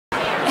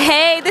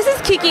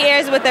Kiki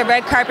Ayers with the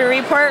Red Carpet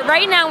Report.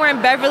 Right now we're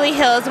in Beverly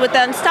Hills with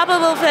the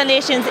Unstoppable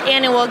Foundation's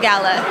annual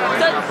gala.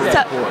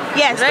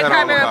 Yes, Red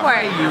Carpet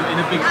Report.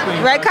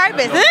 Red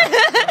carpets.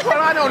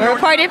 We're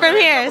reporting from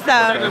here.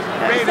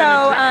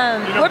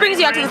 What brings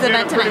you out to this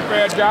event tonight?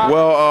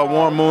 Well,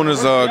 Warren Moon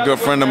is a good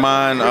friend of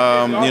mine.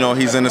 You know,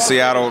 he's in the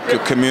Seattle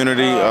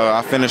community.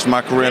 I finished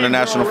my career in the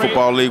National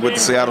Football League with the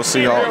Seattle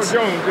Seahawks,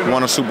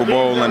 won a Super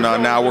Bowl, and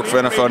now I work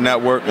for NFL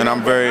Network, and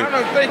I'm very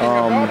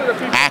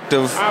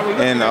active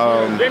in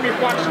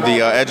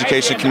the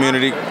education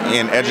community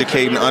and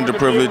educating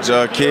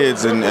underprivileged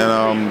kids and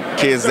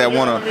kids that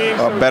want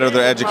to better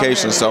their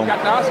education. So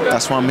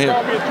that's why I'm here.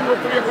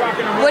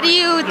 What do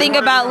you think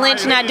about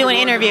Lynch not doing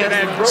interviews?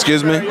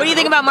 Excuse me? What do you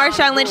think about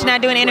Marshawn Lynch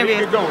not doing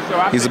interviews?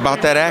 He's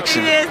about that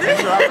action.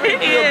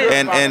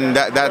 And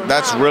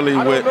that's really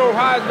what,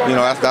 you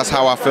know, that's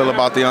how I feel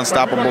about the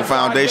Unstoppable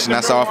Foundation.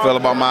 That's how I feel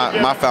about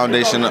my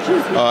foundation,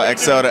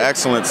 Excel to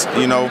Excellence.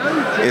 You know,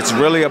 it's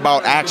really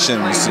about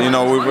actions. You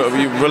know,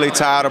 we're really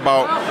tired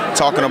about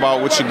talking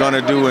about what you're going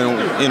to do,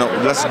 and, you know,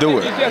 let's do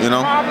it, you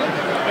know.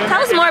 Tell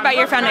us more about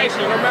your foundation.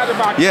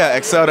 Yeah,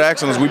 Excel to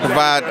Excellence. We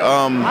provide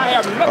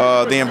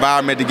the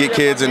environment to get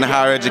kids into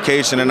higher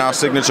education, and our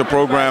signature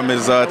program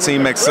is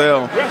Team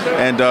Excel.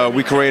 And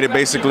we created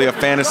basically a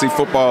fantasy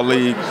football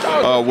league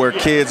where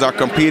kids are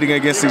competing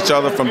against each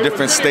other from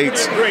different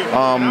states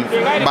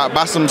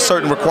by some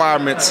certain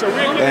requirements.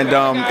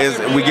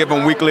 And we give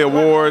them weekly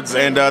awards,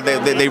 and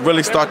they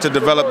really start to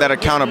develop that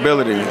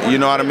accountability. You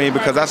know what I mean?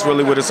 Because that's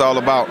really what it's all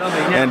about.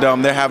 And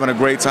they're having a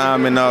great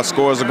time, and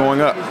scores are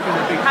going up.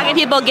 How can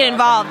people get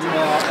involved?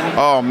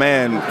 Oh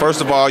man,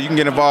 first of all, you can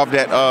get involved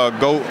at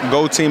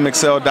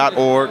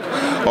goteamexcel.org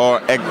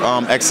or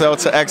Excel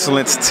to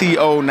Excellence,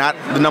 TO, not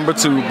the number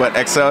 2, but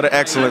Excel to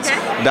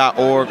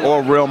Excellence.org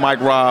or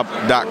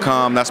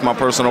realmikerob.com. That's my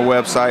personal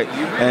website,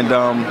 and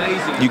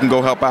you can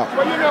go help out.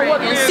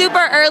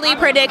 Super early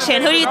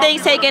prediction. Who do you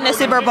think's taking the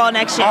Super Bowl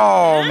next year?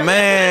 Oh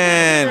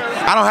man,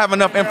 I don't have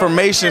enough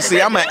information. See,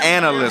 I'm an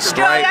analyst,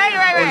 right?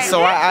 And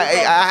so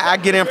I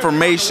get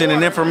information,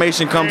 and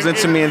information comes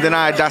into me, and then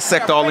I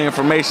dissect all the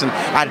information.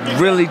 I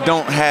really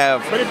don't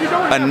have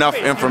enough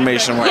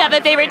information right now. You have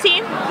a favorite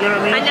team?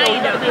 I know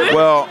you do.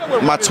 Well,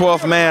 my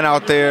 12th man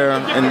out there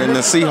in the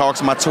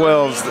Seahawks, my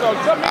 12s,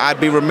 I'd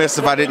be remiss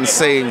if I didn't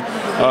say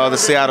the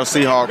Seattle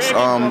Seahawks.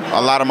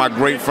 A lot of my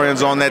great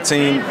friends on that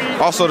team,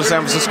 also the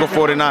San Francisco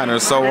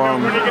 49ers. So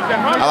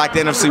I like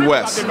the NFC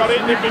West.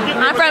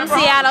 I'm from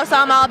Seattle, so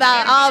I'm all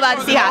about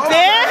the Seahawks.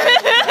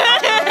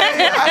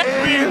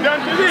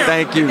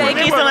 Thank you. Thank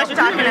you so much for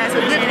talking to us.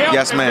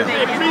 Yes, ma'am.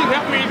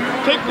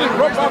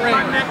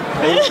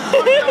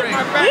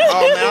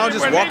 Oh man, I'll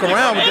just walk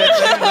around with that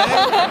thing,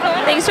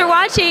 man. Thanks for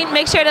watching.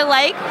 Make sure to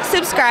like,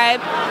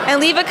 subscribe, and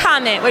leave a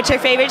comment with your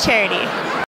favorite charity.